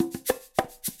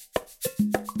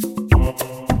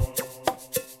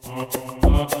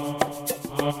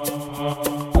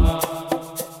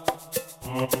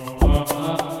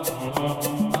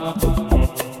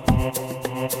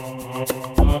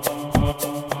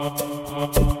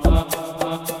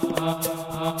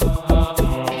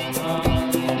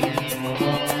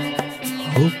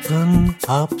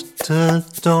Up the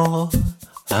door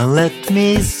and let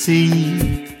me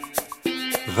see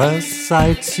the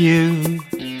sights you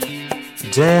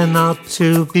dare not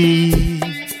to be.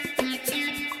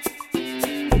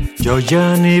 Your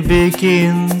journey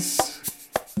begins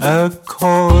a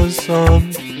course of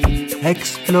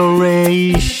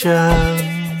exploration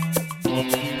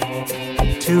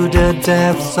to the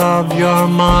depths of your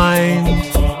mind.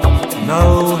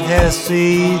 No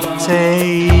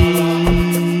hesitation.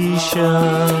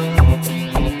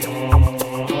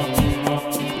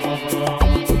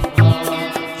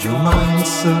 Your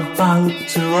mind's about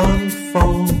to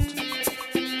unfold.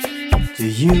 The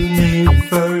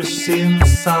universe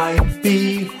inside,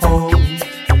 behold.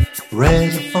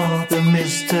 Ready for the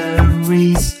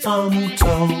mysteries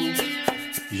untold.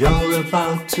 You're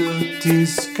about to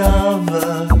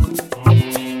discover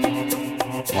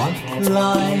what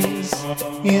lies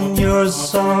in your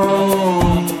soul.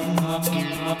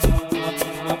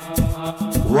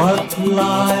 What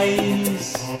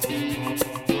lies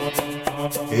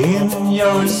in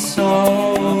your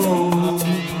soul.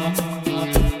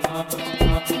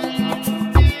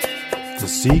 The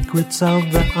secrets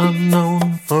of the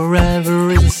unknown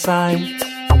forever in sight.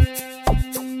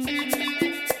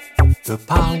 The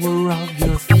power of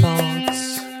your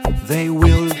thoughts, they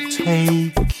will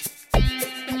take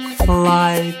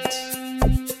flight.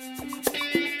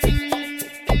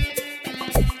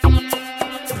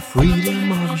 The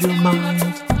freedom of your mind,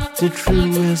 the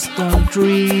truest of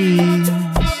dreams.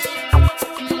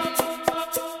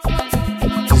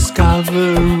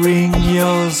 Discovering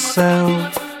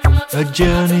yourself, a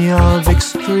journey of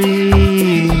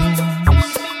extremes.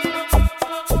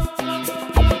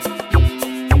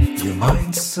 Your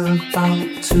mind's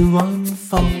about to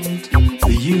unfold,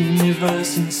 the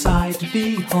universe inside,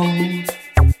 behold.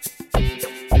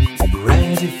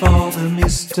 Ready for the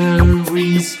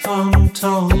mysteries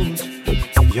untold.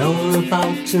 You're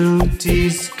about to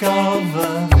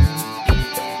discover.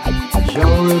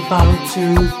 You're about to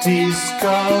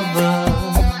discover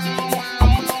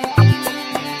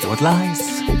what lies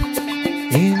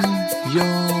in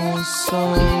your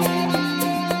soul.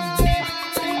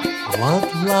 What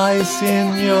lies in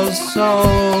your soul?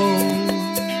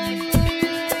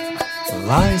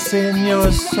 Lies in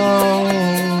your soul.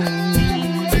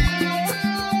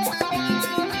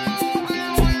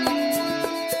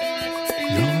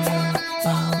 You're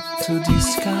about to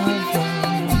discover.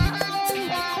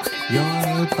 You're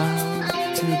about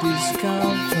to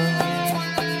discover.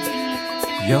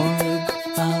 You're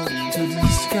about to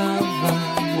discover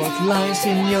what lies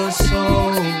in your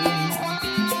soul.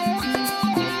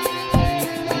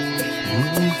 You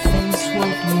will face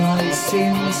what lies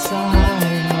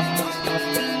inside,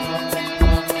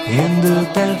 in the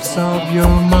depths of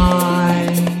your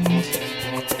mind.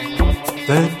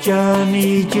 The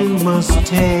journey you must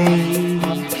take,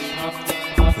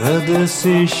 the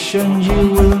decision you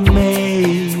will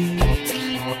make.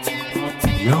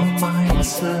 Your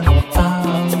mind's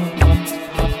about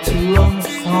to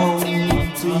unfold,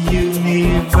 the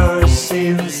universe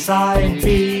inside,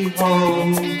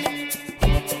 behold.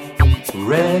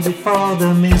 Ready for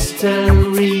the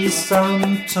mysteries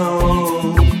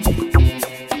untold.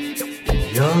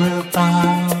 You're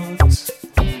about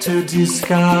to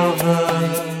discover.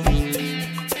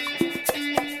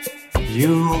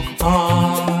 You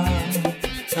are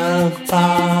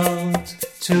about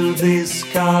to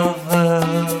discover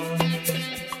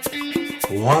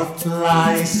what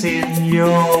lies in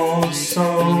your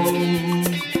soul,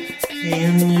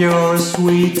 in your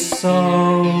sweet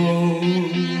soul.